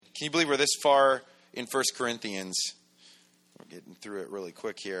Can you believe we're this far in 1 Corinthians? We're getting through it really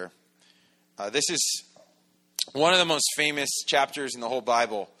quick here. This is one of the most famous chapters in the whole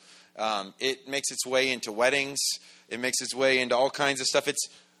Bible. It makes its way into weddings. It makes its way into all kinds of stuff. It's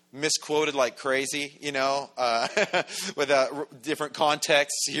misquoted like crazy, with different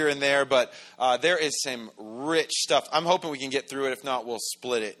contexts here and there. But there is some rich stuff. I'm hoping we can get through it. If not, we'll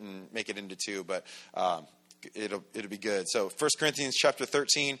split it and make it into two. But it'll be good. So 1 Corinthians chapter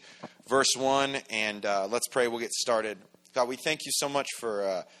 13, verse 1. And let's pray. We'll get started. God, we thank you so much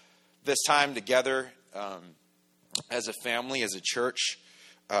for this time together as a family, as a church.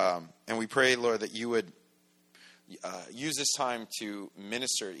 And we pray, Lord, that you would use this time to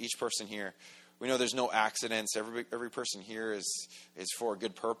minister to each person here. We know there's no accidents. Every person here is for a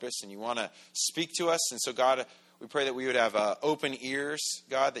good purpose, and you want to speak to us. And so, God, we pray that we would have open ears,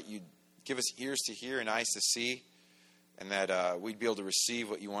 God, that you'd give us ears to hear and eyes to see, and that we'd be able to receive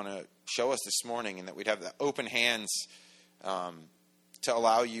what you want to show us this morning, and that we'd have the open hands to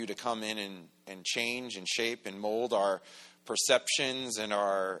allow you to come in and change and shape and mold our perceptions and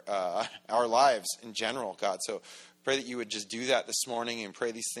our lives in general, God. So pray that you would just do that this morning, and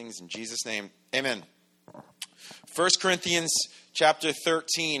pray these things in Jesus' name. Amen. 1 Corinthians chapter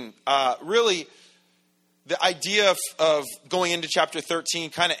 13. Really, the idea of going into chapter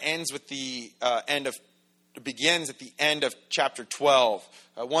 13 kind of begins at the end of chapter 12.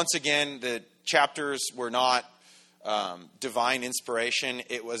 Once again, the chapters were not divine inspiration.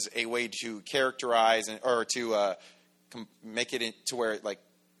 It was a way to characterize or to make it to where it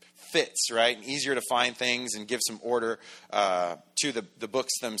fits, right? And easier to find things and give some order to the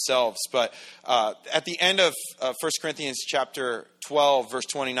books themselves. But at the end of 1 Corinthians chapter 12, verse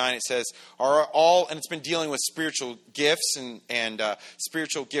 29, it says, and it's been dealing with spiritual gifts and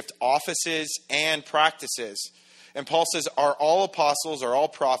spiritual gift offices and practices. And Paul says, are all apostles, are all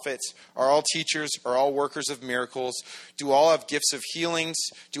prophets, are all teachers, are all workers of miracles? Do all have gifts of healings?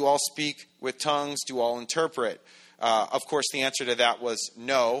 Do all speak with tongues? Do all interpret? Of course, the answer to that was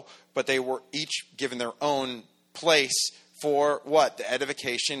no, but they were each given their own place for what? The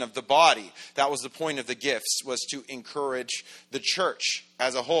edification of the body. That was the point of the gifts, was to encourage the church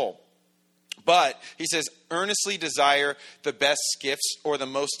as a whole. But he says, earnestly desire the best gifts or the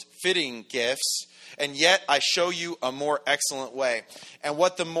most fitting gifts, and yet I show you a more excellent way. And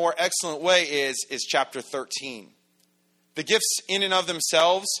what the more excellent way is chapter 13. The gifts in and of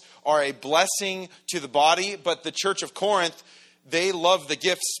themselves are a blessing to the body, but the church of Corinth, they love the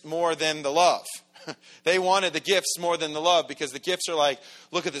gifts more than the love. They wanted the gifts more than the love, because the gifts are like,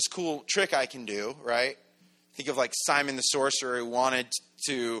 look at this cool trick I can do, right? Think of Simon the sorcerer, who wanted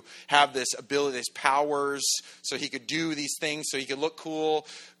to have this ability, these powers, so he could do these things, so he could look cool.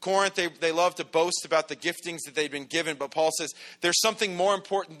 Corinth, they love to boast about the giftings that they've been given, but Paul says there's something more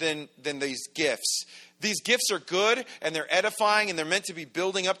important than these gifts. These gifts are good, and they're edifying, and they're meant to be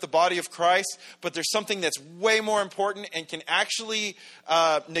building up the body of Christ, but there's something that's way more important and can actually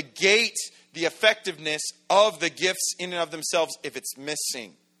negate the effectiveness of the gifts in and of themselves if it's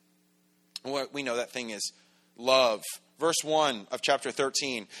missing. What we know that thing is love. Verse 1 of chapter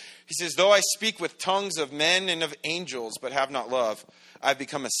 13. He says, though I speak with tongues of men and of angels, but have not love, I've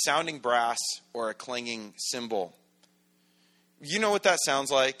become a sounding brass or a clanging cymbal. You know what that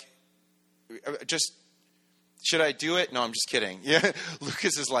sounds like? Should I do it? No, I'm just kidding. Yeah,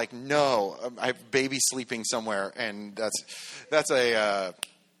 Lucas is like, no, I have a baby sleeping somewhere, and that's a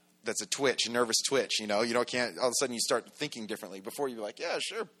twitch, a nervous twitch. You can't, all of a sudden you start thinking differently. Before you're like, yeah,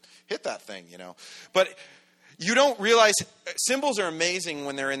 sure, hit that thing, But you don't realize cymbals are amazing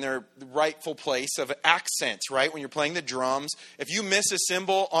when they're in their rightful place of accent, right? When you're playing the drums, if you miss a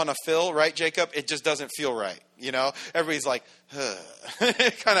cymbal on a fill, right, Jacob, it just doesn't feel right. Everybody's like,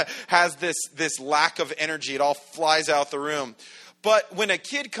 it kind of has this lack of energy. It all flies out the room. But when a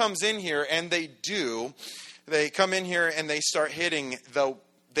kid comes in here, and they come in here and they start hitting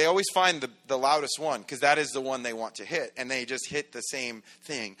they always find the loudest one, because that is the one they want to hit. And they just hit the same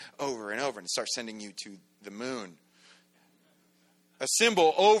thing over and over and start sending you to the moon. A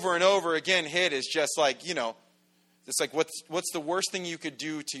cymbal over and over again hit is just it's like what's the worst thing you could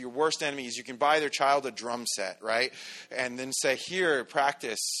do to your worst enemy is you can buy their child a drum set, right? And then say, here,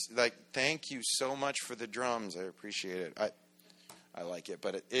 practice. Thank you so much for the drums. I appreciate it. I like it.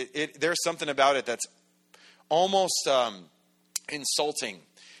 But there's something about it that's almost insulting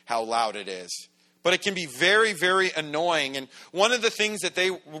how loud it is. But it can be very, very annoying. And one of the things that they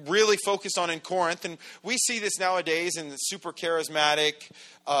really focus on in Corinth, and we see this nowadays in the super charismatic,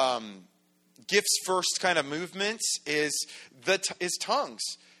 gifts first kind of movements, is tongues.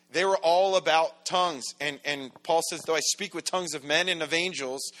 They were all about tongues. And Paul says, though I speak with tongues of men and of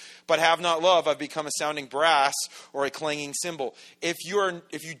angels, but have not love, I've become a sounding brass or a clanging cymbal. If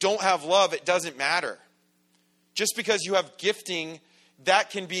you don't have love, it doesn't matter. Just because you have gifting, that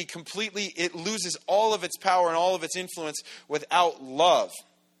can be it loses all of its power and all of its influence without love.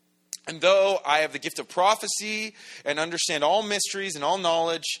 And though I have the gift of prophecy and understand all mysteries and all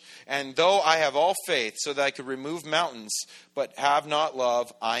knowledge, and though I have all faith so that I could remove mountains, but have not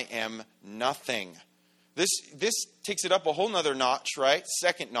love, I am nothing. This takes it up a whole nother notch, right?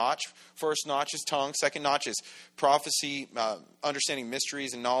 Second notch. First notch is tongue. Second notch is prophecy, understanding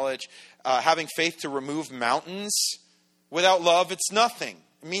mysteries and knowledge. Having faith to remove mountains. Without love, it's nothing.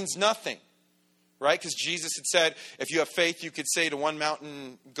 It means nothing. Right? Because Jesus had said, if you have faith, you could say to one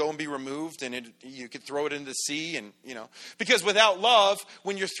mountain, go and be removed, and you could throw it into the sea. And because without love,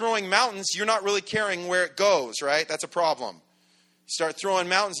 when you're throwing mountains, you're not really caring where it goes, right? That's a problem. You start throwing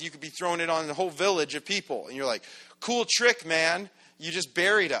mountains, you could be throwing it on the whole village of people. And you're like, cool trick, man. You just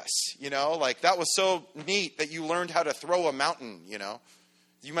buried us, Like, that was so neat that you learned how to throw a mountain,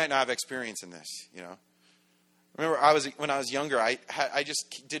 You might not have experience in this, Remember, when I was younger, I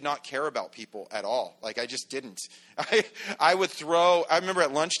just did not care about people at all. Like, I just didn't. I would throw. I remember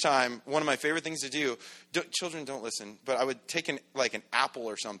at lunchtime, one of my favorite things to do. Children don't listen, but I would take an apple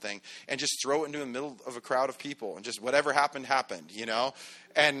or something and just throw it into the middle of a crowd of people, and just whatever happened,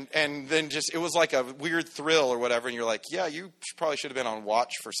 And then it was like a weird thrill or whatever, and you're like, yeah, you probably should have been on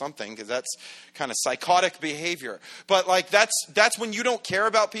watch for something, because that's kind of psychotic behavior. But that's when you don't care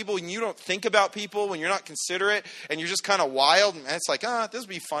about people and you don't think about people, when you're not considerate and you're just kind of wild, and it's like, this would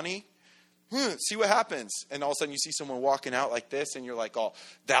be funny. See what happens. And all of a sudden you see someone walking out like this, and you're like, oh,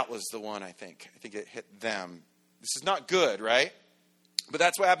 that was the one, I think it hit them. This is not good, right? But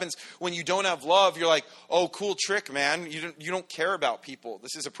that's what happens when you don't have love. You're like, oh, cool trick, man. You don't care about people.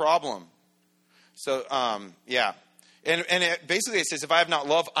 This is a problem. So, yeah. And basically it says, if I have not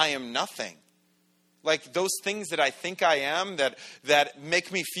love, I am nothing. Like, those things that I think I am, that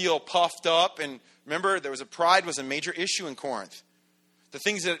make me feel puffed up. And remember, pride was a major issue in Corinth. The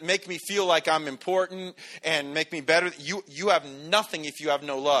things that make me feel like I'm important and make me better, you have nothing if you have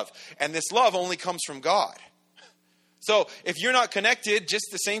no love. And this love only comes from God. So if you're not connected, just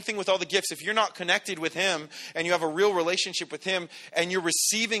the same thing with all the gifts. If you're not connected with Him and you have a real relationship with Him and you're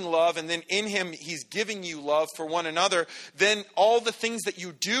receiving love, and then in Him He's giving you love for one another, then all the things that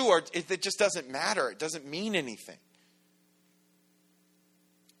you do, it just doesn't matter. It doesn't mean anything.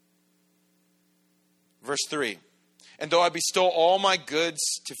 Verse 3. And though I bestow all my goods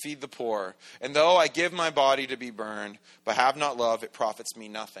to feed the poor, and though I give my body to be burned, but have not love, it profits me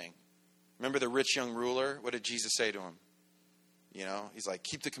nothing. Remember the rich young ruler? What did Jesus say to him? He's like,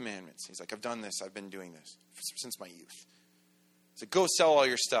 keep the commandments. He's like, I've done this. I've been doing this since my youth. He's like, go sell all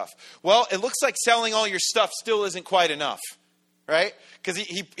your stuff. Well, it looks like selling all your stuff still isn't quite enough, right? Because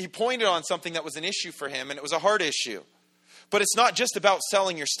he pointed on something that was an issue for him, and it was a hard issue. But it's not just about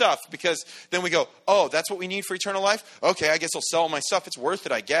selling your stuff, because then we go, oh, that's what we need for eternal life? Okay, I guess I'll sell my stuff. It's worth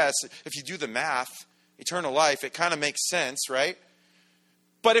it, I guess. If you do the math, eternal life, it kind of makes sense, right?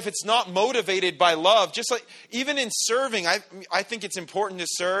 But if it's not motivated by love, just like even in serving, I think it's important to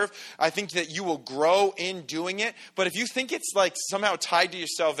serve. I think that you will grow in doing it. But if you think it's like somehow tied to your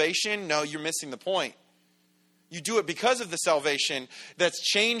salvation, no, you're missing the point. You do it because of the salvation that's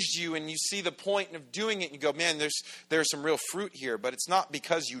changed you, and you see the point of doing it, and you go, man, there's some real fruit here. But it's not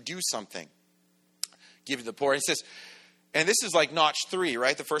because you do something. Give to the poor. It says, and this is like notch 3,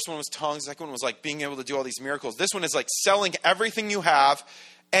 right? The first one was tongues. The second one was like being able to do all these miracles. This one is like selling everything you have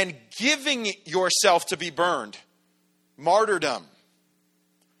and giving yourself to be burned. Martyrdom.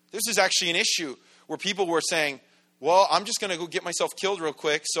 This is actually an issue where people were saying, well, I'm just going to go get myself killed real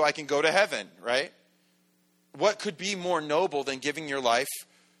quick so I can go to heaven, right? What could be more noble than giving your life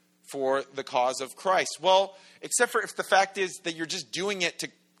for the cause of Christ? Well, except for if the fact is that you're just doing it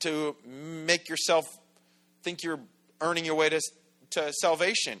to make yourself think you're earning your way to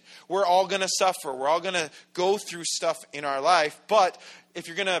salvation. We're all going to suffer. We're all going to go through stuff in our life. But if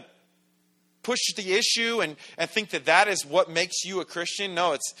you're going to push the issue and think that is what makes you a Christian,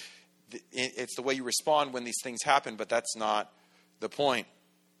 no, it's the way you respond when these things happen. But that's not the point.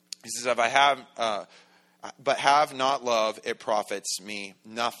 He says, if I have... but have not love, it profits me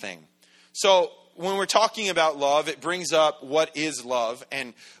nothing. So when we're talking about love, it brings up what is love.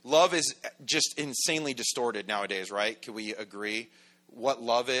 And love is just insanely distorted nowadays, right? Can we agree what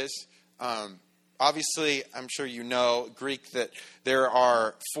love is? Obviously, I'm sure you know, Greek, that there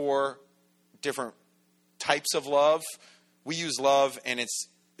are 4 different types of love. We use love, and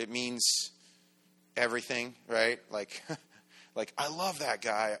it means everything, right? Like... Like, I love that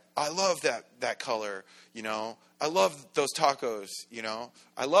guy. I love that color, I love those tacos,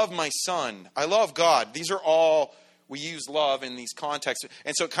 I love my son. I love God. These are all, we use love in these contexts.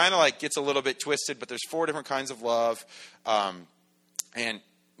 And so it kind of like gets a little bit twisted, but there's 4 different kinds of love. And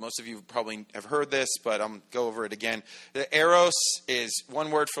most of you probably have heard this, but I'm going to go over it again. The eros is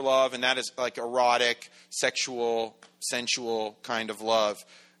one word for love, and that is like erotic, sexual, sensual kind of love.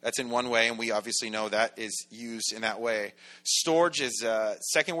 That's in one way, and we obviously know that is used in that way. Storge is a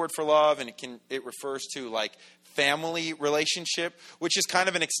second word for love, and it refers to like family relationship, which is kind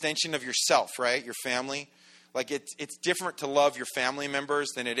of an extension of yourself, right? Your family. Like it's different to love your family members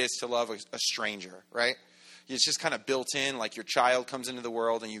than it is to love a stranger, right? It's just kind of built in, like your child comes into the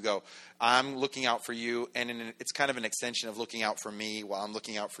world and you go, I'm looking out for you. And it's kind of an extension of looking out for me while I'm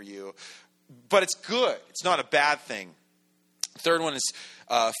looking out for you. But it's good. It's not a bad thing. Third one is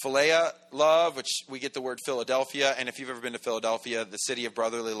philia love, which we get the word Philadelphia. And if you've ever been to Philadelphia, the city of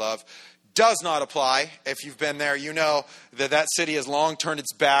brotherly love does not apply. If you've been there, you know that city has long turned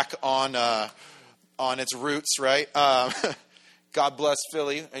its back on its roots, right? God bless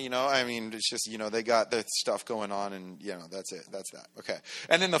Philly, it's just, they got their stuff going on and, that's it. That's that. Okay.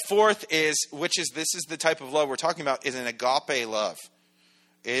 And then the fourth is, this is the type of love we're talking about, is an agape love.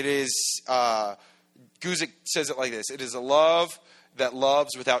 It is, Guzik says it like this. It is a love that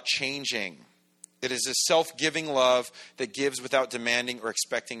loves without changing. It is a self-giving love that gives without demanding or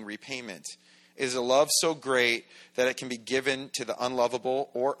expecting repayment. It is a love so great that it can be given to the unlovable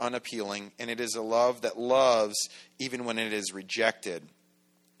or unappealing, and it is a love that loves even when it is rejected.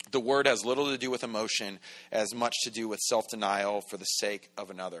 The word has little to do with emotion, as much to do with self-denial for the sake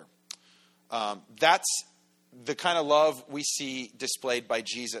of another. That's the kind of love we see displayed by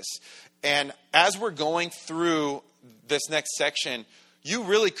Jesus. And as we're going through this next section, you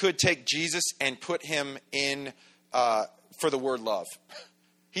really could take Jesus and put him in for the word love.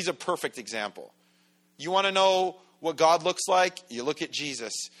 He's a perfect example. You want to know what God looks like? You look at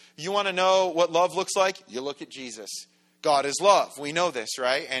Jesus. You want to know what love looks like? You look at Jesus. God is love. We know this,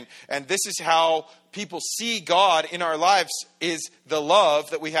 right? And this is how people see God in our lives, is the love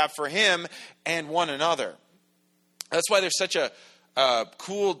that we have for him and one another. That's why there's such a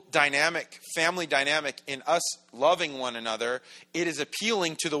cool dynamic, family dynamic in us loving one another. It is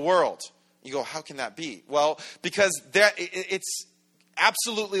appealing to the world. You go, how can that be? Well, because it's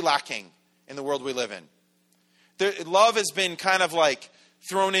absolutely lacking in the world we live in. Love has been kind of like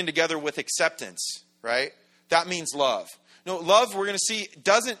thrown in together with acceptance, right? That means love. No, love, we're going to see,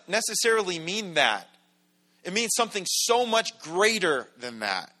 doesn't necessarily mean that. It means something so much greater than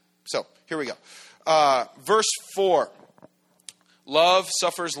that. So, here we go. Verse 4. Love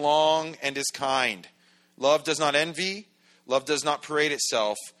suffers long and is kind. Love does not envy. Love does not parade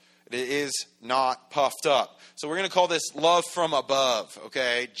itself. It is not puffed up. So we're going to call this love from above,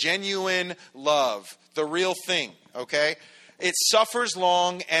 okay? Genuine love, the real thing, okay? It suffers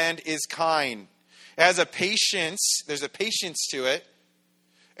long and is kind. It has a patience, there's a patience to it,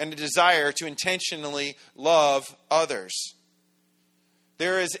 and a desire to intentionally love others.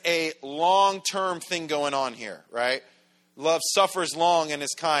 There is a long-term thing going on here, right? Love suffers long and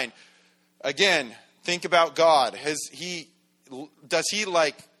is kind. Again, think about God. Does he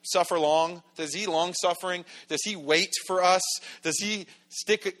suffer long? Does he long suffering? Does he wait for us? Does he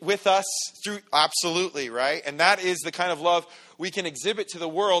stick with us through? Absolutely, right? And that is the kind of love we can exhibit to the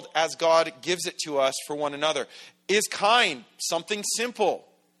world as God gives it to us for one another. Is kind something simple?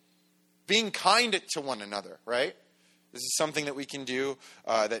 Being kind to one another, right? This is something that we can do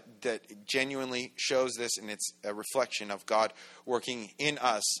that genuinely shows this, and it's a reflection of God working in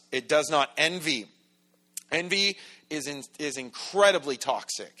us. It does not envy. Envy is incredibly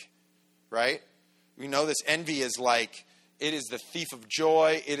toxic, right? We know this envy is like, it is the thief of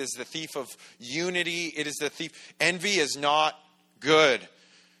joy. It is the thief of unity. It is the thief. Envy is not good.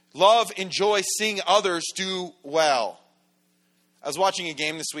 Love enjoys seeing others do well. I was watching a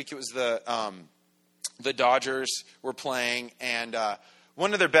game this week. It was the Dodgers were playing, and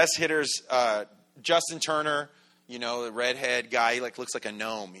one of their best hitters, Justin Turner, the redhead guy, he looks like a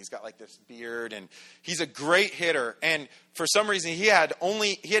gnome. He's got this beard, and he's a great hitter. And for some reason, he hadn't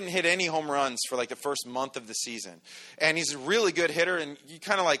hit any home runs for the first month of the season. And he's a really good hitter, and you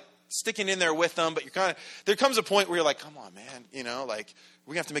kind of sticking in there with them, but there comes a point where you're like, come on, man,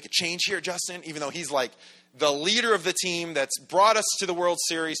 we have to make a change here, Justin, even though he's the leader of the team that's brought us to the World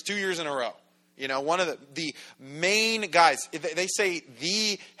Series 2 years in a row. One of the main guys, they say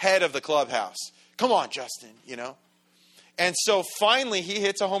the head of the clubhouse. Come on, Justin, And so finally he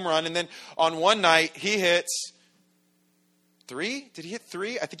hits a home run. And then on one night he hits 3. Did he hit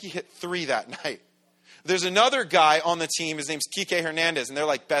 3? I think he hit 3 that night. There's another guy on the team. His name's Kike Hernandez, and they're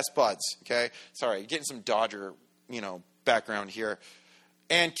like best buds. Okay, sorry, getting some Dodger, background here.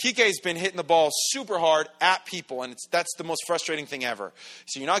 And Kike's been hitting the ball super hard at people, and that's the most frustrating thing ever.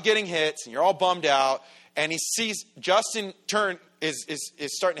 So you're not getting hits, and you're all bummed out. And he sees Justin Turn is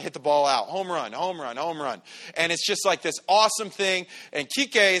starting to hit the ball out. Home run, home run, home run. And it's just like this awesome thing. And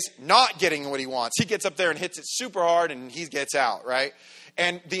Kike's not getting what he wants. He gets up there and hits it super hard, and he gets out, right?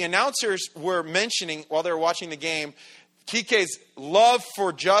 And the announcers were mentioning while they were watching the game, Kike's love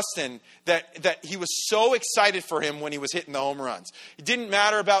for Justin, that he was so excited for him when he was hitting the home runs. It didn't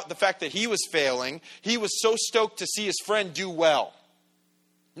matter about the fact that he was failing. He was so stoked to see his friend do well.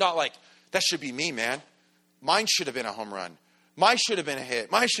 Not like, that should be me, man. Mine should have been a home run. Mine should have been a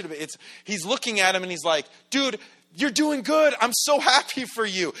hit. Mine should have been. He's looking at him and he's like, dude, you're doing good. I'm so happy for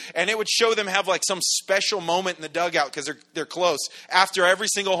you. And it would show them have like some special moment in the dugout because they're close. After every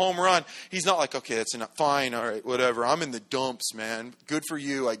single home run, he's not like, okay, that's enough. Fine. All right, whatever. I'm in the dumps, man. Good for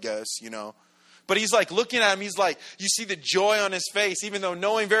you, I guess, But he's like looking at him. He's like, you see the joy on his face, even though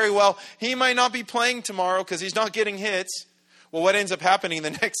knowing very well he might not be playing tomorrow because he's not getting hits. Well, what ends up happening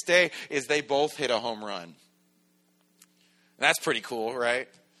the next day is they both hit a home run. That's pretty cool, right?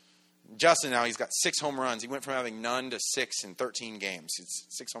 Justin now, he's got 6 home runs. He went from having none to 6 in 13 games. It's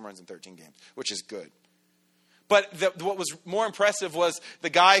 6 home runs in 13 games, which is good. But what was more impressive was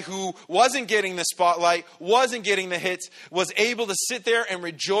the guy who wasn't getting the spotlight, wasn't getting the hits, was able to sit there and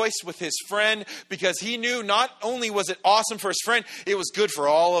rejoice with his friend because he knew not only was it awesome for his friend, it was good for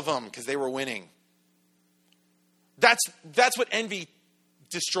all of them because they were winning. That's what envy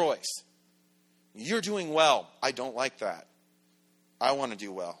destroys. You're doing well. I don't like that. I want to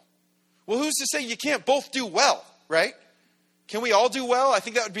do well. Well, who's to say you can't both do well, right? Can we all do well? I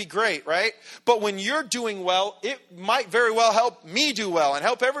think that would be great, right? But when you're doing well, it might very well help me do well and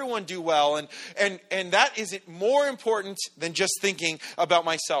help everyone do well. And that is more important than just thinking about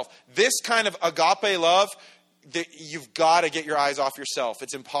myself. This kind of agape love, you've got to get your eyes off yourself.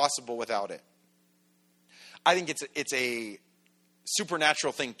 It's impossible without it. I think it's a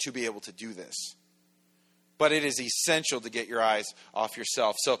supernatural thing to be able to do this. But it is essential to get your eyes off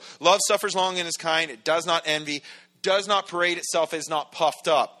yourself. So love suffers long and is kind. It does not envy, does not parade itself, is not puffed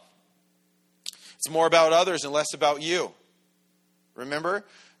up. It's more about others and less about you. Remember?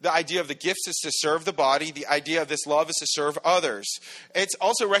 The idea of the gifts is to serve the body. The idea of this love is to serve others. It's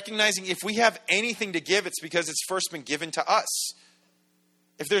also recognizing if we have anything to give, it's because it's first been given to us.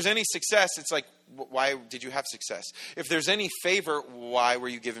 If there's any success, it's like, why did you have success? If there's any favor, why were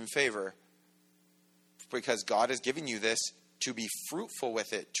you given favor? Because God has given you this to be fruitful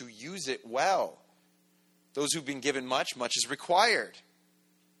with it, to use it well. Those who've been given much, much is required.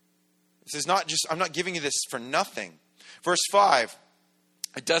 This is not just, I'm not giving you this for nothing. Verse 5,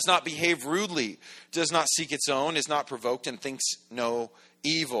 it does not behave rudely, does not seek its own, is not provoked, and thinks no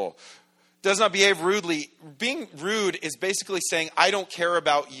evil. Does not behave rudely. Being rude is basically saying, I don't care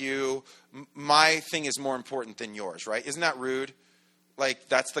about you. My thing is more important than yours, right? Isn't that rude? Like,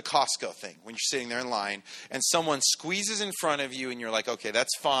 that's the Costco thing. When you're sitting there in line and someone squeezes in front of you and you're like, okay,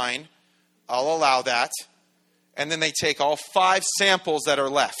 that's fine. I'll allow that. And then they take all 5 samples that are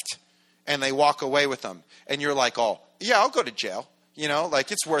left and they walk away with them. And you're like, oh, yeah, I'll go to jail.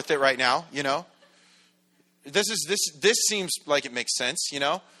 Like it's worth it right now, This seems like it makes sense,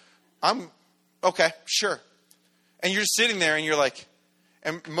 I'm okay, sure. And you're just sitting there and you're like,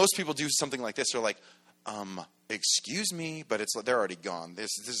 and most people do something like this. They're like, excuse me, but they're already gone. This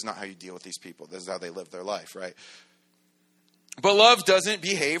is not how you deal with these people. This is how they live their life, right? But love doesn't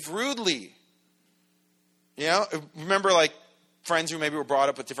behave rudely. Remember like friends who maybe were brought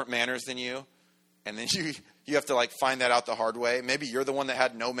up with different manners than you, and then you have to like find that out the hard way. Maybe you're the one that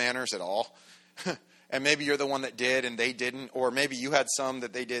had no manners at all. And maybe you're the one that did and they didn't, or maybe you had some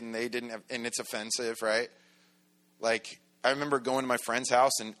that they did and they didn't, and it's offensive, right? Like, I remember going to my friend's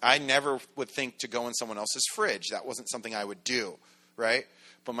house, and I never would think to go in someone else's fridge. That wasn't something I would do, right?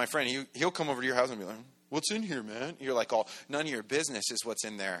 But my friend, he'll come over to your house and be like, what's in here, man? You're like, oh, none of your business is what's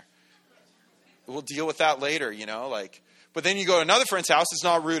in there. We'll deal with that later, But then you go to another friend's house, it's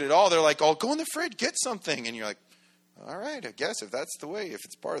not rude at all. They're like, oh, go in the fridge, get something. And you're like, all right, I guess if that's the way, if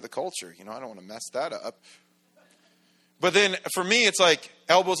it's part of the culture, I don't want to mess that up. But then for me, it's like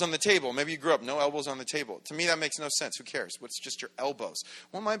elbows on the table. Maybe you grew up, no elbows on the table. To me, that makes no sense. Who cares? What's just your elbows?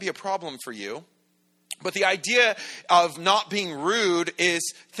 Well, it might be a problem for you. But the idea of not being rude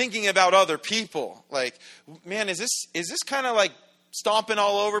is thinking about other people. Like, man, is this kind of like stomping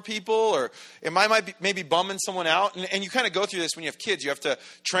all over people, or am I maybe bumming someone out? And you kind of go through this when you have kids. You have to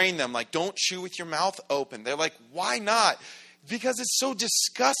train them, like, don't chew with your mouth open. They're like, why not? Because it's so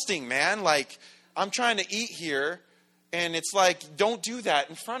disgusting, man. Like, I'm trying to eat here. And it's like, don't do that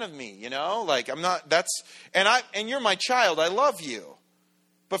in front of me, Like, I'm not, and you're my child. I love you.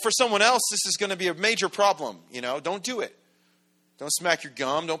 But for someone else, this is going to be a major problem, Don't do it. Don't smack your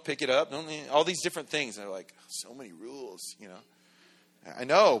gum. Don't pick it up. All these different things. And they're like, so many rules, I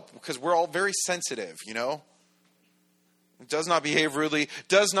know, because we're all very sensitive, It does not behave rudely,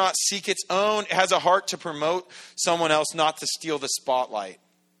 does not seek its own. It has a heart to promote someone else, not to steal the spotlight.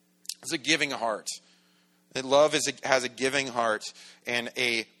 It's a giving heart. Love has a giving heart and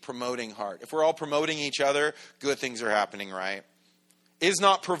a promoting heart. If we're all promoting each other, good things are happening, right? Is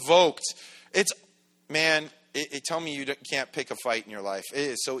not provoked. Tell me you can't pick a fight in your life. It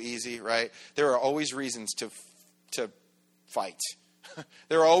is so easy, right? There are always reasons to fight.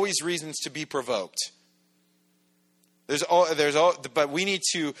 There are always reasons to be provoked. But we need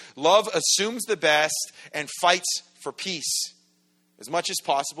to, love assumes the best and fights for peace. As much as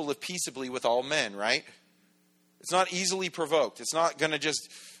possible, live peaceably with all men, right? It's not easily provoked. It's not going to just,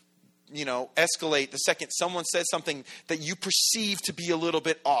 escalate the second someone says something that you perceive to be a little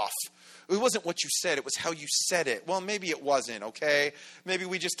bit off. It wasn't what you said. It was how you said it. Well, maybe it wasn't, okay? Maybe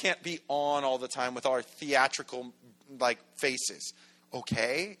we just can't be on all the time with our theatrical, faces.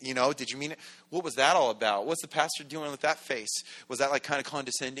 Okay? Did you mean it? What was that all about? What's the pastor doing with that face? Was that, kind of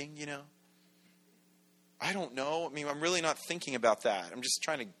condescending, I don't know. I mean, I'm really not thinking about that. I'm just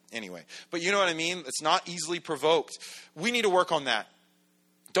trying to, anyway. But you know what I mean? It's not easily provoked. We need to work on that.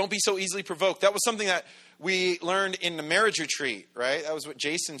 Don't be so easily provoked. That was something that we learned in the marriage retreat, right? That was what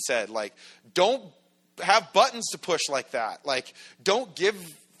Jason said. Don't have buttons to push like that. Don't give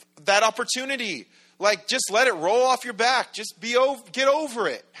that opportunity. Just let it roll off your back. Just get over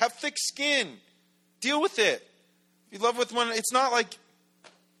it. Have thick skin. Deal with it. If you love with one, it's not like,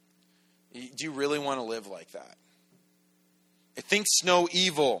 do you really want to live like that? It thinks no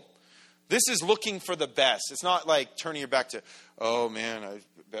evil. This is looking for the best. It's not like turning your back to, oh man, I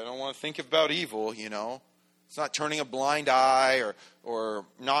don't want to think about evil, It's not turning a blind eye or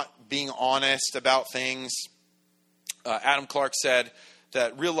not being honest about things. Adam Clark said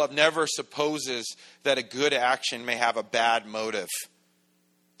that real love never supposes that a good action may have a bad motive.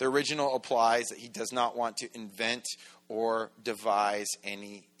 The original applies that he does not want to invent or devise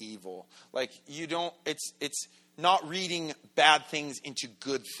any evil. It's not reading bad things into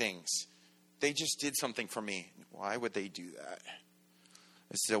good things. They just did something for me. Why would they do that?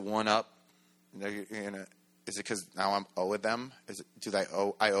 Is it a one-up? Is it because now I'm owed them?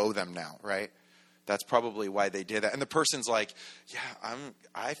 I owe them now, right? That's probably why they did that. And the person's like, yeah,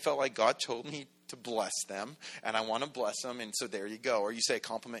 I felt like God told me to bless them, and I want to bless them, and so there you go. Or you say a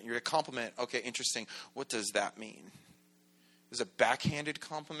compliment. You're a compliment. Okay, interesting. What does that mean? Is it a backhanded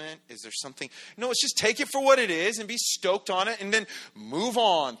compliment? Is there something? No, it's just take it for what it is and be stoked on it and then move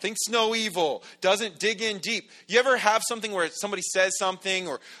on. Thinks no evil. Doesn't dig in deep. You ever have something where somebody says something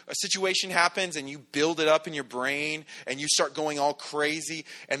or a situation happens and you build it up in your brain and you start going all crazy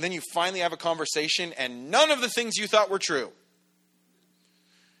and then you finally have a conversation and none of the things you thought were true?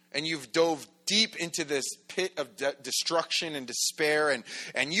 And you've dove deep into this pit of destruction and despair,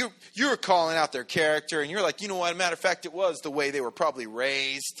 and you're calling out their character, and you're like, you know what, matter of fact, it was the way they were probably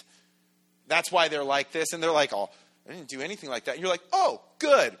raised. That's why they're like this. And they're like, oh, I didn't do anything like that. And you're like, oh,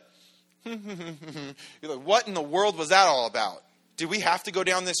 good. You're like, what in the world was that all about? Did we have to go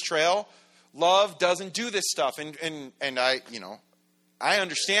down this trail? Love doesn't do this stuff. And I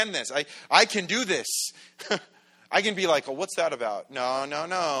understand this. I can do this. I can be like, oh, what's that about?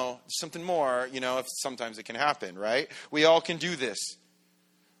 No. Something more, if sometimes it can happen, right? We all can do this.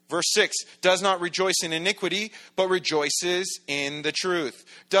 Verse 6, does not rejoice in iniquity, but rejoices in the truth.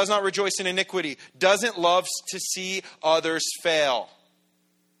 Does not rejoice in iniquity. Doesn't love to see others fail.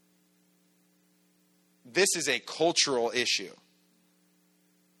 This is a cultural issue,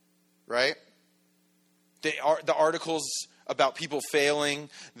 right? The articles about people failing,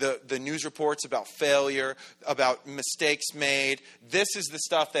 the news reports about failure, about mistakes made. This is the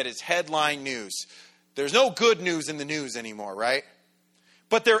stuff that is headline news. There's no good news in the news anymore, right?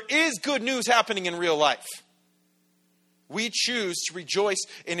 But there is good news happening in real life. We choose to rejoice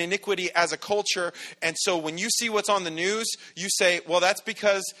in iniquity as a culture. And so when you see what's on the news, you say, well, that's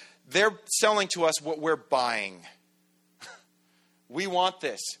because they're selling to us what we're buying. We want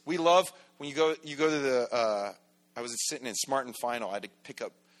this. We love when you go to the... I was sitting in Smart and Final. I had to pick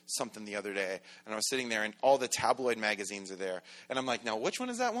up something the other day. And I was sitting there, and all the tabloid magazines are there. And I'm like, now, which one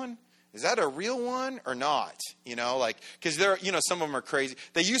is that one? Is that a real one or not? Because some of them are crazy.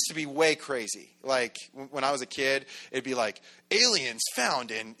 They used to be way crazy. Like, when I was a kid, it'd be like, aliens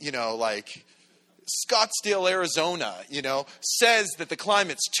found in, Scottsdale, Arizona, says that the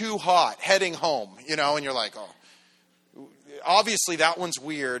climate's too hot heading home, and you're like, oh, obviously that one's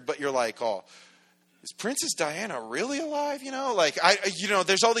weird, but you're like, oh, is Princess Diana really alive?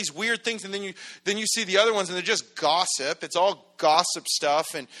 There's all these weird things, and then you see the other ones, and they're just gossip. It's all gossip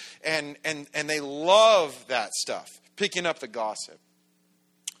stuff, and they love that stuff, picking up the gossip.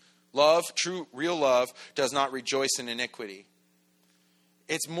 Love, true, real love, does not rejoice in iniquity.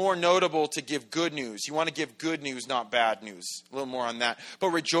 It's more notable to give good news. You want to give good news, not bad news. A little more on that.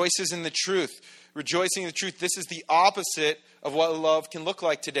 But rejoices in the truth. Rejoicing in the truth. This is the opposite of what love can look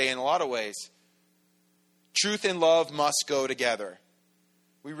like today in a lot of ways. Truth and love must go together.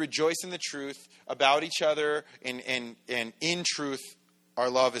 We rejoice in the truth about each other, and in truth, our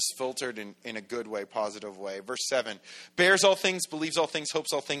love is filtered in a good way, positive way. Verse 7, bears all things, believes all things,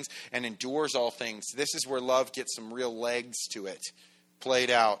 hopes all things, and endures all things. This is where love gets some real legs to it.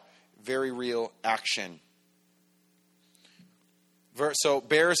 Played out, very real action. So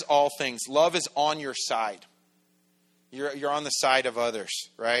bears all things. Love is on your side. You're on the side of others,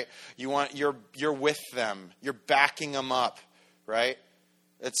 right? You're with them. You're backing them up, right?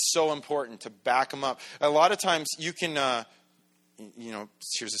 It's so important to back them up. A lot of times you can,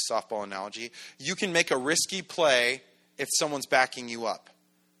 here's a softball analogy. You can make a risky play if someone's backing you up.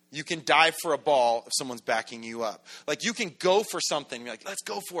 You can dive for a ball if someone's backing you up. Like, you can go for something. You're like, let's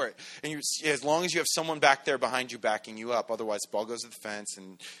go for it. And as long as you have someone back there behind you backing you up. Otherwise, the ball goes to the fence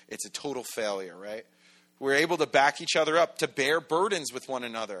and it's a total failure, right? We're able to back each other up, to bear burdens with one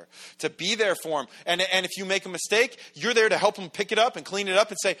another, to be there for them. And if you make a mistake, you're there to help them pick it up and clean it up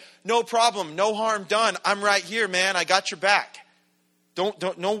and say, no problem, no harm done. I'm right here, man. I got your back. Don't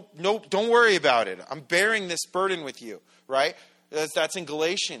worry about it. I'm bearing this burden with you, right? That's in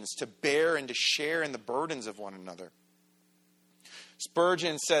Galatians, to bear and to share in the burdens of one another.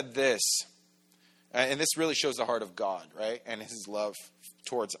 Spurgeon said this, and this really shows the heart of God, right? And his love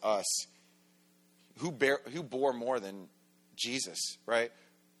towards us. Who bore more than Jesus, right?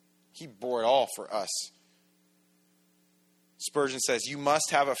 He bore it all for us. Spurgeon says, you must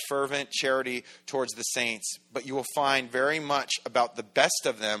have a fervent charity towards the saints, but you will find very much about the best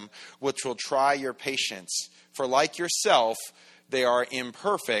of them which will try your patience. For like yourself, they are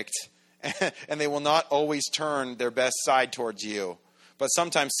imperfect, and they will not always turn their best side towards you, but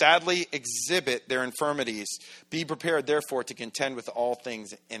sometimes sadly exhibit their infirmities. Be prepared, therefore, to contend with all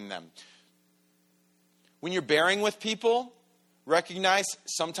things in them. When you're bearing with people, recognize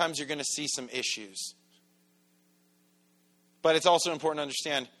sometimes you're going to see some issues. But it's also important to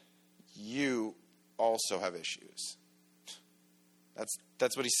understand you also have issues.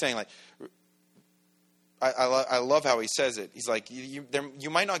 That's what he's saying. Like, I love how he says it. He's like, you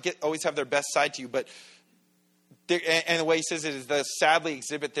might not always have their best side to you, but and the way he says it is they sadly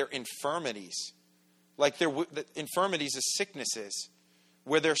exhibit their infirmities. Like the infirmities is sicknesses,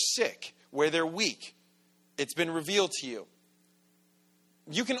 where they're sick, where they're weak. It's been revealed to you.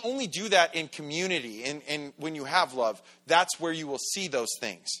 You can only do that in community, and when you have love, that's where you will see those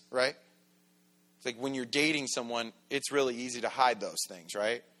things, right? It's like when you're dating someone, it's really easy to hide those things,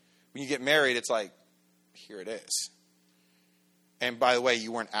 right? When you get married, it's like, here it is. And by the way,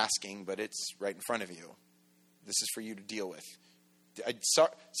 you weren't asking, but it's right in front of you. This is for you to deal with.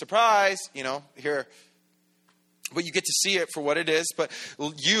 Surprise, here. But you get to see it for what it is. But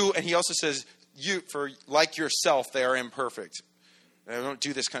you, and he also says, you, for like yourself, they are imperfect. I don't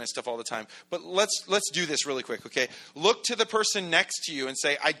do this kind of stuff all the time. But let's do this really quick, okay? Look to the person next to you and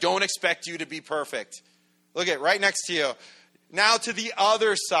say, I don't expect you to be perfect. Look at right next to you. Now to the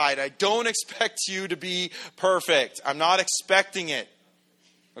other side. I don't expect you to be perfect. I'm not expecting it.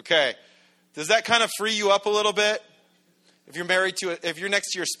 Okay. Does that kind of free you up a little bit? If you're married to if you're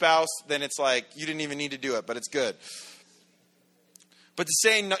next to your spouse, then it's like you didn't even need to do it, but it's good. But to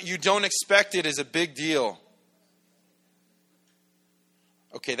say no, you don't expect it is a big deal.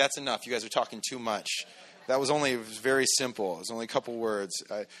 Okay, that's enough. You guys are talking too much. It was very simple. It was only a couple words.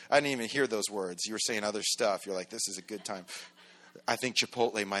 I didn't even hear those words. You were saying other stuff. You're like, this is a good time. I think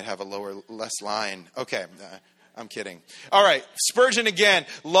Chipotle might have less line. Okay, I'm kidding. All right, Spurgeon again.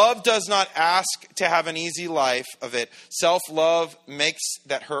 Love does not ask to have an easy life of it. Self-love makes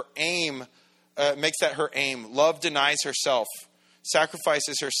that her aim. Love denies herself,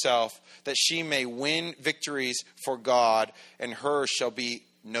 sacrifices herself, that she may win victories for God, and hers shall be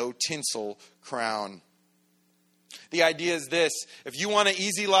no tinsel crown. The idea is this: if you want an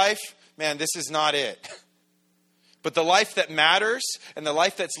easy life, man, this is not it. But the life that matters and the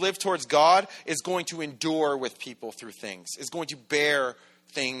life that's lived towards God is going to endure with people through things. Is going to bear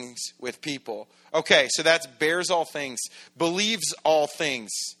things with people. Okay, so that's bears all things, believes all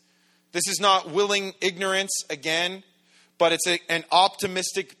things. This is not willing ignorance again, but it's an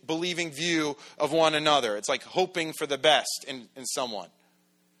optimistic, believing view of one another. It's like hoping for the best in someone.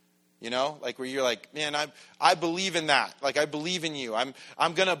 You know, like where you're like, man, I believe in that. Like, I believe in you. I'm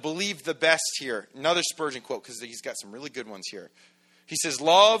going to believe the best here. Another Spurgeon quote, because he's got some really good ones here. He says,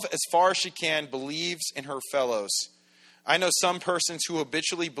 love, as far as she can, believes in her fellows. I know some persons who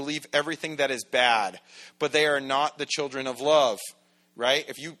habitually believe everything that is bad, but they are not the children of love, right?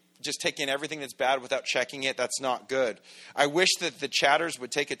 If you just take in everything that's bad without checking it, that's not good. I wish that the chatters would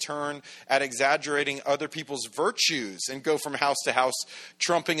take a turn at exaggerating other people's virtues and go from house to house,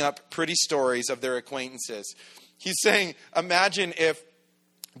 trumping up pretty stories of their acquaintances. He's saying, imagine if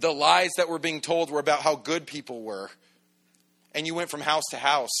the lies that were being told were about how good people were, and you went from house to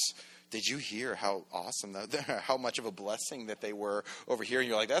house. Did you hear how awesome, how much of a blessing that they were over here? And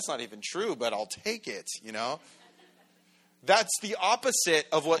you're like, that's not even true, but I'll take it, you know? That's the opposite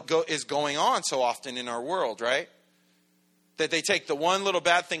of what is going on so often in our world, right? That they take the one little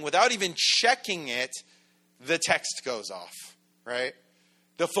bad thing without even checking it, the text goes off, right?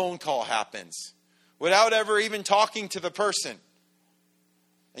 The phone call happens without ever even talking to the person.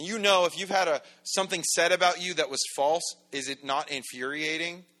 And you know, if you've had something said about you that was false, is it not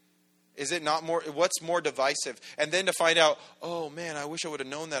infuriating? Is it not more, what's more divisive? And then to find out, oh man, I wish I would have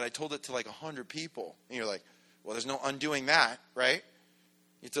known that. I told it to like 100 people. And you're like, well, there's no undoing that, right?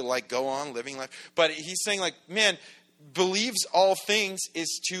 You have to like go on living life. But he's saying like, man, believes all things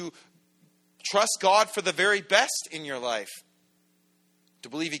is to trust God for the very best in your life. To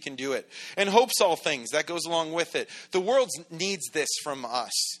believe he can do it. And hopes all things. That goes along with it. The world needs this from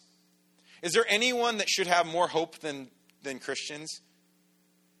us. Is there anyone that should have more hope than Christians?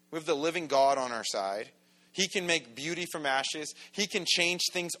 We have the living God on our side. He can make beauty from ashes. He can change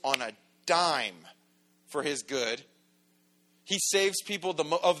things on a dime for his good. He saves people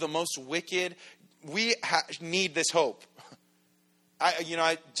of the most wicked. We need this hope.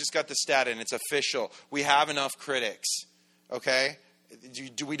 I just got the stat and it's official. We have enough critics. Okay?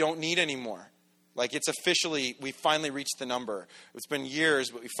 We don't need any more. Like, it's officially, we finally reached the number. It's been years,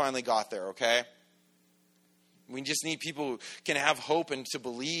 but we finally got there, okay? We just need people who can have hope and to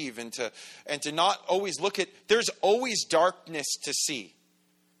believe and to not always look at, there's always darkness to see.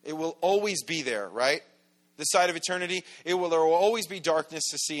 It will always be there, right? The side of eternity, there will always be darkness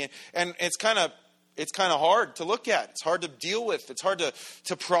to see. And it's kind of hard to look at. It's hard to deal with. It's hard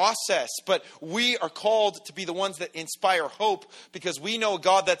to process. But we are called to be the ones that inspire hope because we know a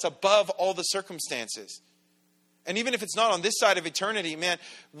God that's above all the circumstances. And even if it's not on this side of eternity, man,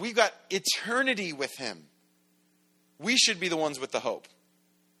 we've got eternity with him. We should be the ones with the hope.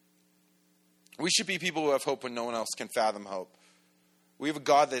 We should be people who have hope when no one else can fathom hope. We have a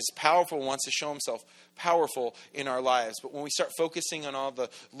God that is powerful, wants to show himself powerful in our lives. But when we start focusing on all the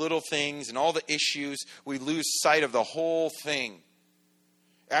little things and all the issues, we lose sight of the whole thing.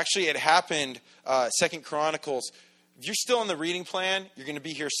 Actually, it happened, 2 Chronicles. If you're still on the reading plan, you're going to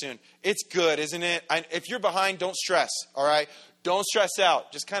be here soon. It's good, isn't it? If you're behind, don't stress, all right? Don't stress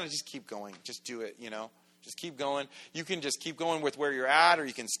out. Just keep going. Just do it, you know? Just keep going. You can just keep going with where you're at, or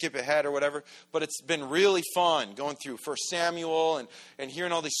you can skip ahead or whatever. But it's been really fun going through 1 Samuel and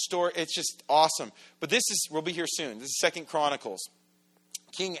hearing all these stories. It's just awesome. But we'll be here soon. This is 2 Chronicles.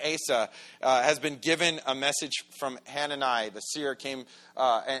 King Asa has been given a message from Hanani. The seer came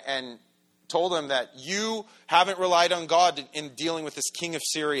and told him that you haven't relied on God in dealing with this king of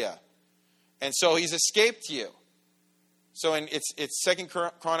Syria. And so he's escaped you. So it's 2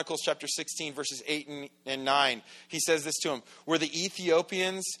 Chronicles chapter 16, verses 8 and 9. He says this to him. Were the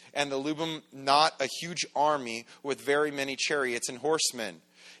Ethiopians and the Lubim not a huge army with very many chariots and horsemen?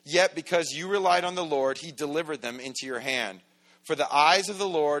 Yet because you relied on the Lord, he delivered them into your hand. For the eyes of the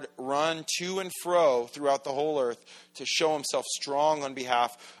Lord run to and fro throughout the whole earth to show himself strong on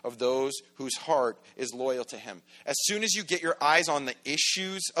behalf of those whose heart is loyal to him. As soon as you get your eyes on the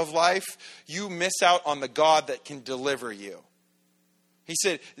issues of life, you miss out on the God that can deliver you. He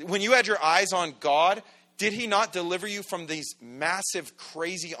said, when you had your eyes on God, did he not deliver you from these massive,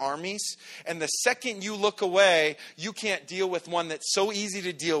 crazy armies? And the second you look away, you can't deal with one that's so easy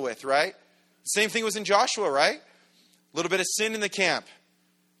to deal with, right? Same thing was in Joshua, right? A little bit of sin in the camp.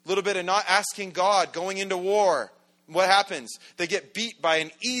 A little bit of not asking God, going into war. What happens? They get beat by an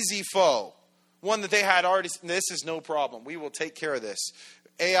easy foe. One that they had already, this is no problem. We will take care of this.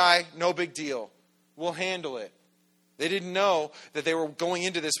 AI, no big deal. We'll handle it. They didn't know that they were going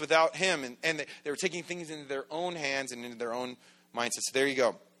into this without him. And they were taking things into their own hands and into their own mindsets. So there you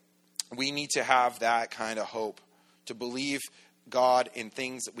go. We need to have that kind of hope. To believe God in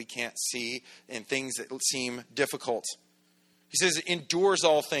things that we can't see, in things that seem difficult. He says endures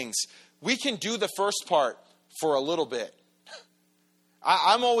all things. We can do the first part for a little bit.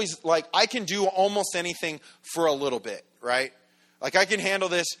 I'm always like, I can do almost anything for a little bit, right? Like I can handle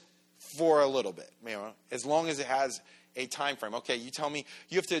this for a little bit, as long as it has a time frame. Okay, you tell me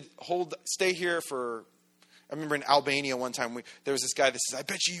you have to stay here for, I remember in Albania one time, there was this guy that says, I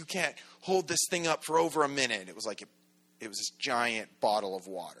bet you can't hold this thing up for over a minute. It was like, it was this giant bottle of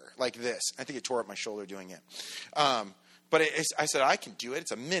water, like this. I think it tore up my shoulder doing it. But I said, I can do it.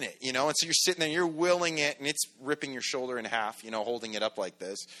 It's a minute, And so you're sitting there, you're willing it, and it's ripping your shoulder in half, holding it up like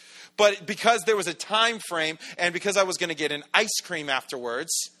this. But because there was a time frame, and because I was going to get an ice cream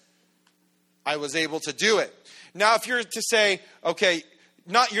afterwards, I was able to do it. Now, if you're to say, okay,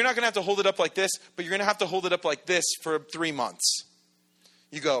 you're not going to have to hold it up like this, but you're going to have to hold it up like this for 3 months.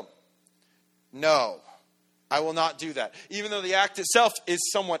 You go, no. I will not do that. Even though the act itself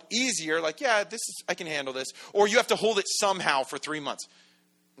is somewhat easier, like, yeah, I can handle this. Or you have to hold it somehow for 3 months.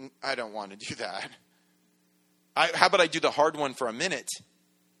 I don't want to do that. How about I do the hard one for a minute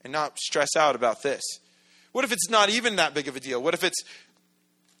and not stress out about this? What if it's not even that big of a deal? What if it's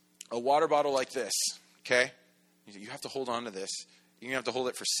a water bottle like this, okay? You have to hold on to this. You're going to have to hold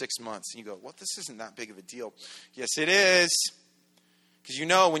it for 6 months. And you go, well, this isn't that big of a deal. Yes, it is. Because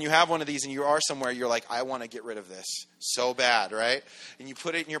when you have one of these and you are somewhere, you're like, I want to get rid of this so bad, right? And you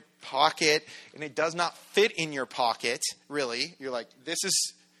put it in your pocket, and it does not fit in your pocket, really. You're like,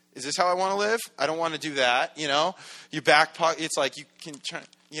 is this how I want to live? I don't want to do that, You back pocket, it's like you can try,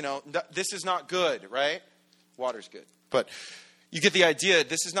 this is not good, right? Water's good. But you get the idea.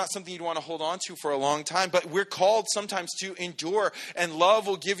 This is not something you'd want to hold on to for a long time, but we're called sometimes to endure, and love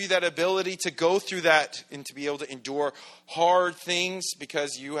will give you that ability to go through that and to be able to endure hard things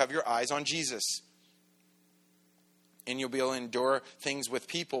because you have your eyes on Jesus. And you'll be able to endure things with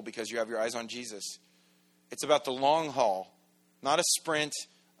people because you have your eyes on Jesus. It's about the long haul, not a sprint,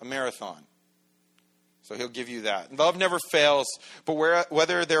 a marathon. So he'll give you that. Love never fails, but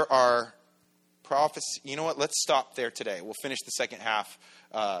whether there are prophecy. You know what? Let's stop there today. We'll finish the second half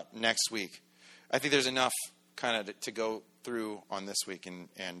next week. I think there's enough kind of to go through on this week,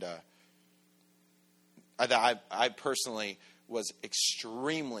 and I personally was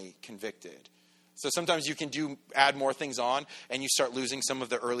extremely convicted. So sometimes you can add more things on, and you start losing some of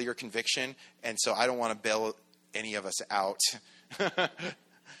the earlier conviction. And so I don't want to bail any of us out.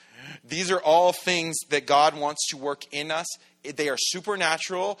 These are all things that God wants to work in us. They are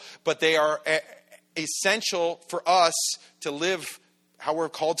supernatural, but they are essential for us to live how we're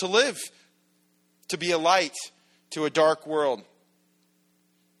called to live, to be a light to a dark world.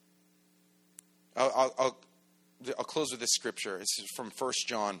 I'll close with this scripture. It's from 1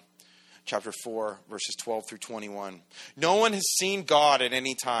 John chapter 4, verses 12 through 21. No one has seen God at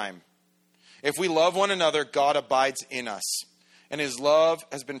any time. If we love one another, God abides in us, and his love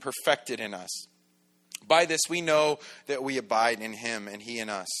has been perfected in us. By this we know that we abide in him and he in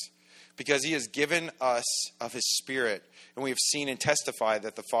us, because he has given us of his Spirit, and we have seen and testified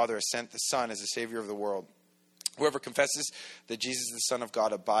that the Father has sent the Son as the Savior of the world. Whoever confesses that Jesus is the Son of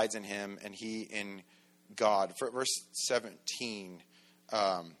God abides in him, and he in God. For verse 17,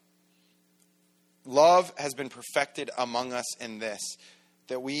 love has been perfected among us in this,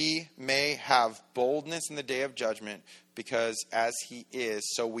 that we may have boldness in the day of judgment, because as he is,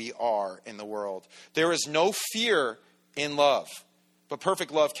 so we are in the world. There is no fear in love, but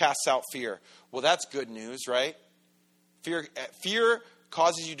perfect love casts out fear. Well, that's good news, right? Fear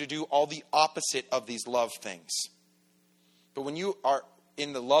causes you to do all the opposite of these love things. But when you are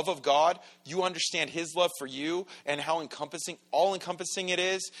in the love of God, you understand his love for you and how all-encompassing it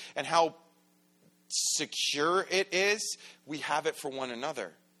is and how secure it is. We have it for one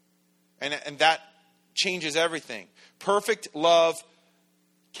another. And that changes everything. Perfect love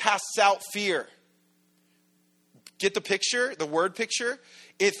casts out fear. Get the picture, the word picture?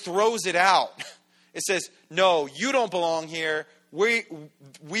 It throws it out. It says, no, you don't belong here.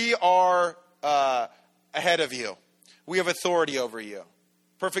 We are ahead of you. We have authority over you.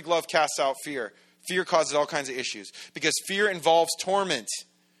 Perfect love casts out fear. Fear causes all kinds of issues because fear involves torment.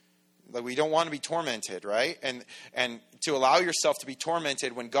 Like, we don't want to be tormented, right? And to allow yourself to be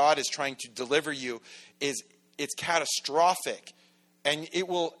tormented when God is trying to deliver you it's catastrophic, and it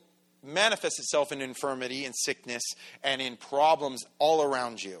will manifest itself in infirmity and sickness and in problems all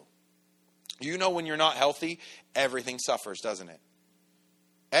around you. You know, when you're not healthy, everything suffers, doesn't it?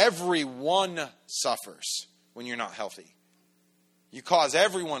 Everyone suffers when you're not healthy. You cause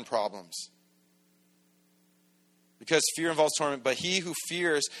everyone problems. Because fear involves torment, but he who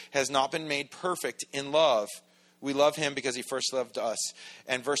fears has not been made perfect in love. We love him because he first loved us.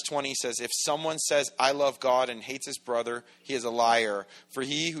 And verse 20 says, if someone says, I love God and hates his brother, he is a liar. For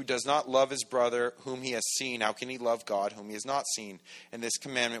he who does not love his brother whom he has seen, how can he love God whom he has not seen? And this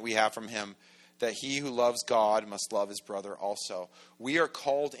commandment we have from him, that he who loves God must love his brother also. We are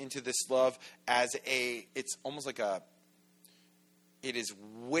called into this love as it's almost like it is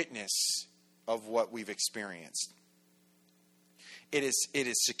witness of what we've experienced. It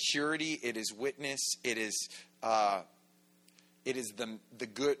is security. It is witness. It is the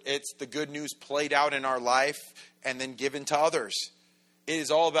good. It's the good news played out in our life and then given to others. It is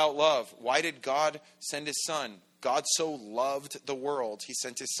all about love. Why did God send his son? God so loved the world, he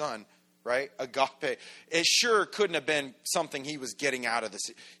sent his son, right? Agape. It sure couldn't have been something he was getting out of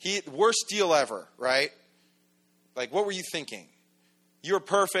this. Worst deal ever, right? Like, what were you thinking? You were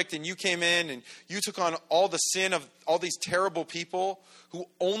perfect and you came in and you took on all the sin of all these terrible people who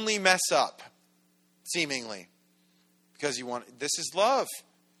only mess up, seemingly. Because this is love.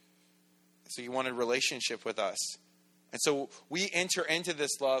 So you wanted relationship with us. And so we enter into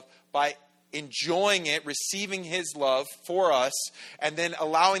this love by enjoying it, receiving his love for us, and then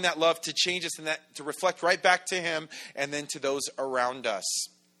allowing that love to change us and that to reflect right back to him and then to those around us.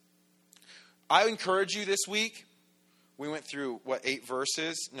 I encourage you this week. We went through, 8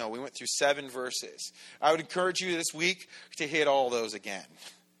 verses? No, we went through 7 verses. I would encourage you this week to hit all those again.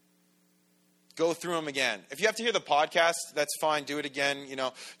 Go through them again. If you have to hear the podcast, that's fine. Do it again,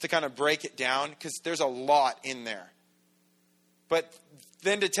 to kind of break it down, because there's a lot in there. But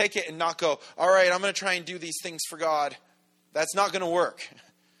then to take it and not go, all right, I'm going to try and do these things for God. That's not going to work.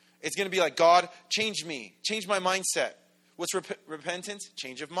 It's going to be like, God, change me. Change my mindset. What's repentance?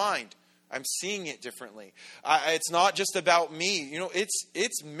 Change of mind. I'm seeing it differently. It's not just about me.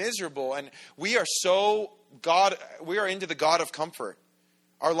 It's miserable. And we are into the God of comfort.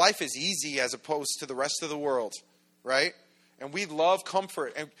 Our life is easy as opposed to the rest of the world, right? And we love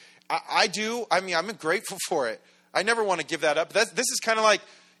comfort. And I'm grateful for it. I never want to give that up. This is kind of like,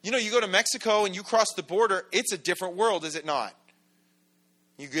 you go to Mexico and you cross the border. It's a different world, is it not?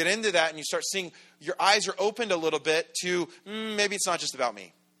 You get into that and you start seeing, your eyes are opened a little bit to, maybe it's not just about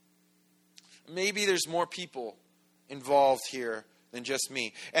me. Maybe there's more people involved here than just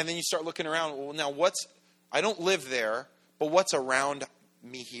me. And then you start looking around. Well, now I don't live there, but what's around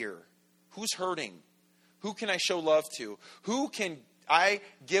me here? Who's hurting? Who can I show love to? Who can I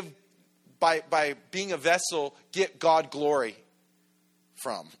give, by being a vessel, get God glory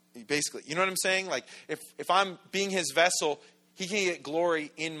from? Basically, you know what I'm saying? Like, if I'm being his vessel, he can get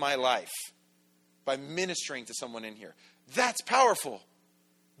glory in my life by ministering to someone in here. That's powerful.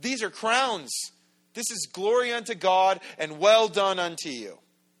 These are crowns. This is glory unto God and well done unto you.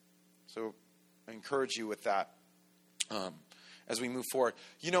 So I encourage you with that as we move forward.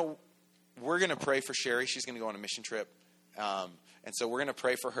 We're going to pray for Sherry. She's going to go on a mission trip. And so we're going to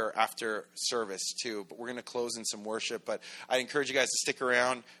pray for her after service too. But we're going to close in some worship. But I encourage you guys to stick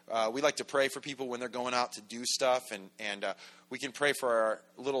around. We like to pray for people when they're going out to do stuff. And we can pray for our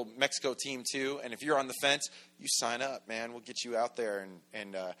little Mexico team too. And if you're on the fence, you sign up, man. We'll get you out there.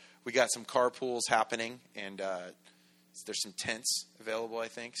 And we got some carpools happening. And there's some tents available, I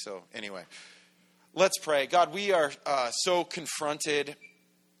think. So anyway, let's pray. God, we are so confronted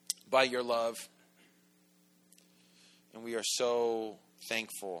by your love. And we are so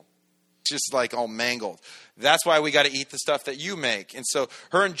thankful. Just like all mangled. That's why we got to eat the stuff that you make. And so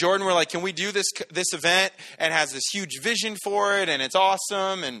her and Jordan were like, can we do this event? And has this huge vision for it. And it's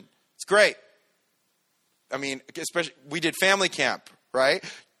awesome. And it's great. I mean, especially we did family camp, right?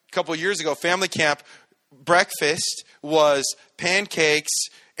 A couple of years ago, family camp breakfast was pancakes.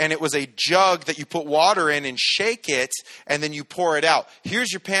 And it was a jug that you put water in and shake it, and then you pour it out.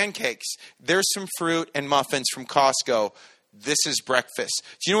 Here's your pancakes. There's some fruit and muffins from Costco. This is breakfast.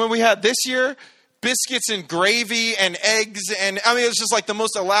 Do you know what we had this year? Biscuits and gravy and eggs. And I mean, it was just like the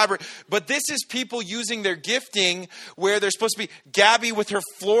most elaborate. But this is people using their gifting where they're supposed to be Gabby with her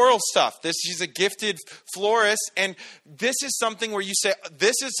floral stuff. She's a gifted florist. And this is something where you say,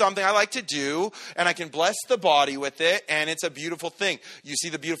 this is something I like to do. And I can bless the body with it. And it's a beautiful thing. You see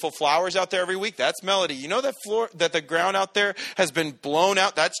the beautiful flowers out there every week. That's Melody. You know that the ground out there has been blown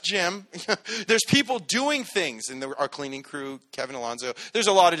out. That's Jim. There's people doing things. And our cleaning crew, Kevin Alonzo. There's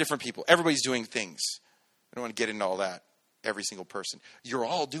a lot of different people. Everybody's doing things. I don't want to get into all that. Every single person. You're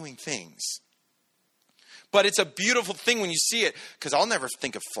all doing things. But it's a beautiful thing when you see it. Because I'll never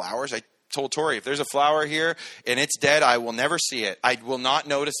think of flowers. I told Tori, if there's a flower here and it's dead, I will never see it. I will not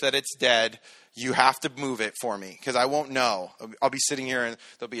notice that it's dead. You have to move it for me. Because I won't know. I'll be sitting here and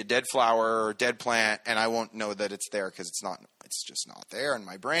there'll be a dead flower or a dead plant. And I won't know that it's there because it's just not there in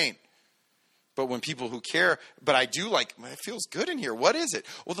my brain. But when people who care, but I do like, it feels good in here. What is it?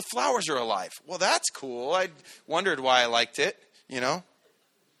 Well, the flowers are alive. Well, that's cool. I wondered why I liked it, you know.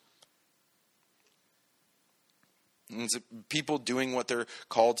 And it's people doing what they're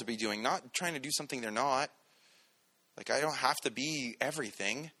called to be doing, not trying to do something they're not. Like, I don't have to be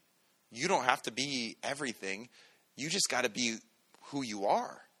everything. You don't have to be everything. You just got to be who you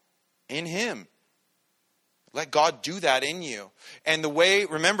are in him. Let God do that in you. And the way,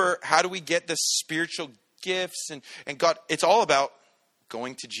 remember, how do we get the spiritual gifts? And God, it's all about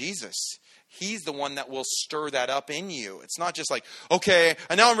going to Jesus. He's the one that will stir that up in you. It's not just like, okay,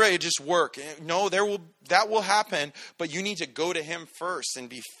 and now I'm ready to just work. No, that will happen, but you need to go to him first and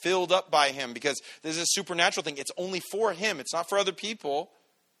be filled up by him, because this is a supernatural thing. It's only for him. It's not for other people.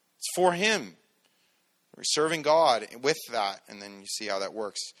 It's for him. We're serving God with that, and then you see how that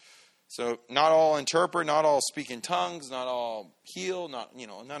works. So not all interpret, not all speak in tongues, not all heal,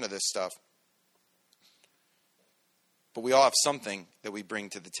 none of this stuff. But we all have something that we bring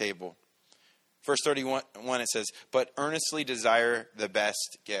to the table. Verse 31, it says, but earnestly desire the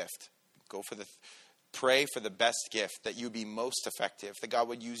best gift. Pray for the best gift, that you be most effective, that God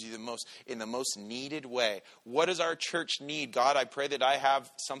would use you the most in the most needed way. What does our church need? God, I pray that I have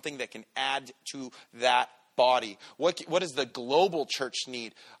something that can add to that body. What does the global church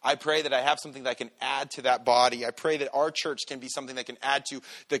need? I pray that I have something that can add to that body. I pray that our church can be something that can add to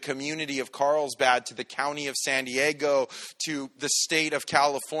the community of Carlsbad, to the county of San Diego, to the state of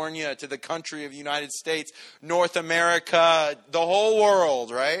California, to the country of the United States, North America, the whole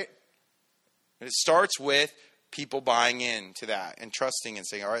world, right? And it starts with people buying into that and trusting and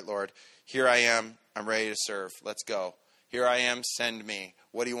saying, all right, Lord, here I am. I'm ready to serve. Let's go. Here I am. Send me.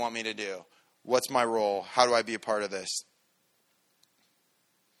 What do you want me to do? What's my role? How do I be a part of this?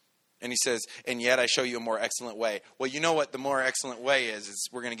 And he says, and yet I show you a more excellent way. Well, you know what the more excellent way is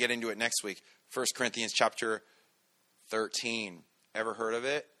we're going to get into it next week. 1 Corinthians chapter 13. Ever heard of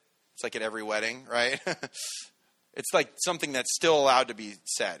it? It's like at every wedding, right? It's like something that's still allowed to be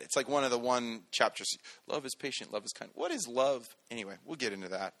said. It's like one of the one chapters. Love is patient, love is kind. What is love? Anyway, we'll get into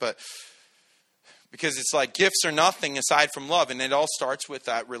that. But because it's like gifts are nothing aside from love. And it all starts with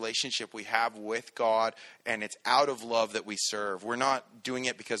that relationship we have with God. And it's out of love that we serve. We're not doing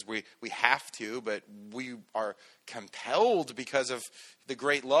it because we have to, but we are compelled because of the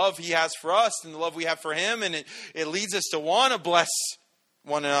great love he has for us and the love we have for him. And it leads us to want to bless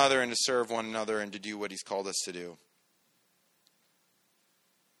one another and to serve one another and to do what he's called us to do.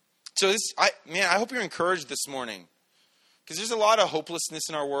 So I hope you're encouraged this morning, because there's a lot of hopelessness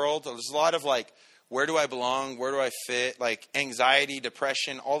in our world. There's a lot of like, where do I belong? Where do I fit? Like anxiety,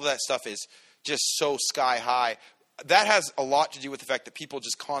 depression, all of that stuff is just so sky high. That has a lot to do with the fact that people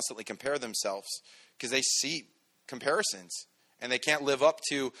just constantly compare themselves because they see comparisons and they can't live up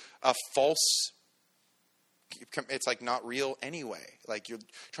to a false. It's like not real anyway. Like you're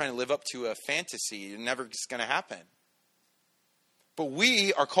trying to live up to a fantasy. It's never just going to happen. But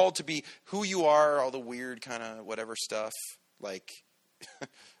we are called to be who you are, all the weird kind of whatever stuff. Like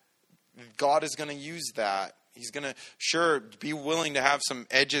God is going to use that. He's going to, be willing to have some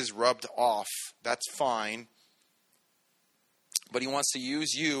edges rubbed off. That's fine. But he wants to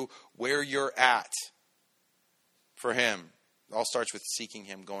use you where you're at for him. It all starts with seeking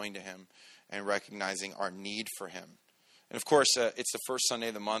him, going to him, and recognizing our need for him. And of course, it's the first Sunday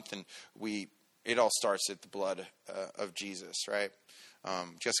of the month, and it all starts at the blood of Jesus, right?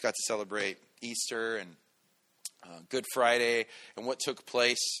 Just got to celebrate Easter and Good Friday and what took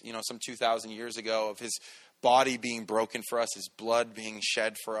place, some 2,000 years ago, of his body being broken for us, his blood being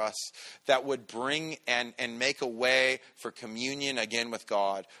shed for us, that would bring and make a way for communion again with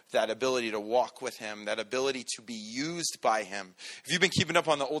God, that ability to walk with him, that ability to be used by him. If you've been keeping up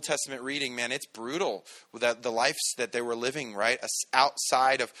on the Old Testament reading, man, it's brutal that the lives that they were living, right?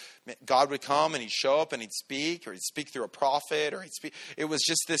 Outside of, God would come and he'd show up and he'd speak, or he'd speak through a prophet, or he'd speak. It was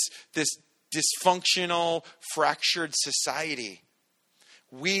just this dysfunctional, fractured society.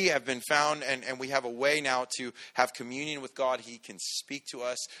 We have been found, and we have a way now to have communion with God. He can speak to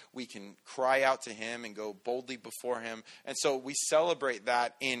us. We can cry out to him and go boldly before him. And so we celebrate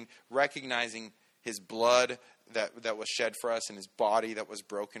that in recognizing his blood that was shed for us and his body that was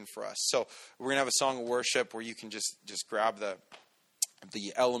broken for us. So we're going to have a song of worship where you can just grab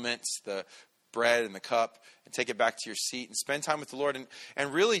the elements, the bread and the cup, and take it back to your seat and spend time with the Lord,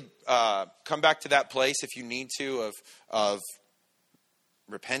 and really come back to that place if you need to of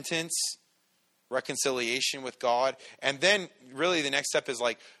repentance, reconciliation with God. And then really the next step is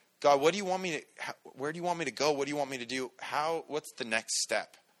like, God, where do you want me to go? What do you want me to do? What's the next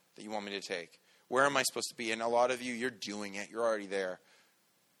step that you want me to take? Where am I supposed to be? And a lot of you, you're doing it. You're already there.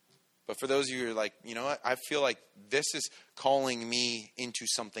 But for those of you who are like, you know what, I feel like this is calling me into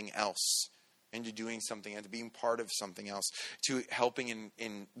something else, into doing something, into being part of something else, to helping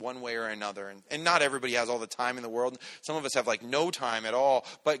in one way or another. And not everybody has all the time in the world. Some of us have like no time at all.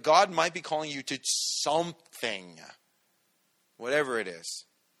 But God might be calling you to something, whatever it is.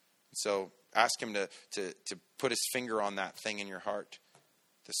 So ask him to put his finger on that thing in your heart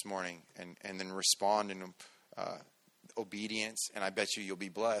this morning, and then respond in obedience. And I bet you'll be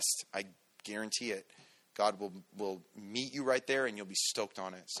blessed. I guarantee it. God will meet you right there, and you'll be stoked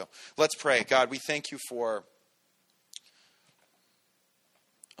on it. So let's pray. God, we thank you for,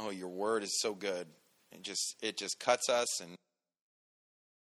 your word is so good. It just cuts us and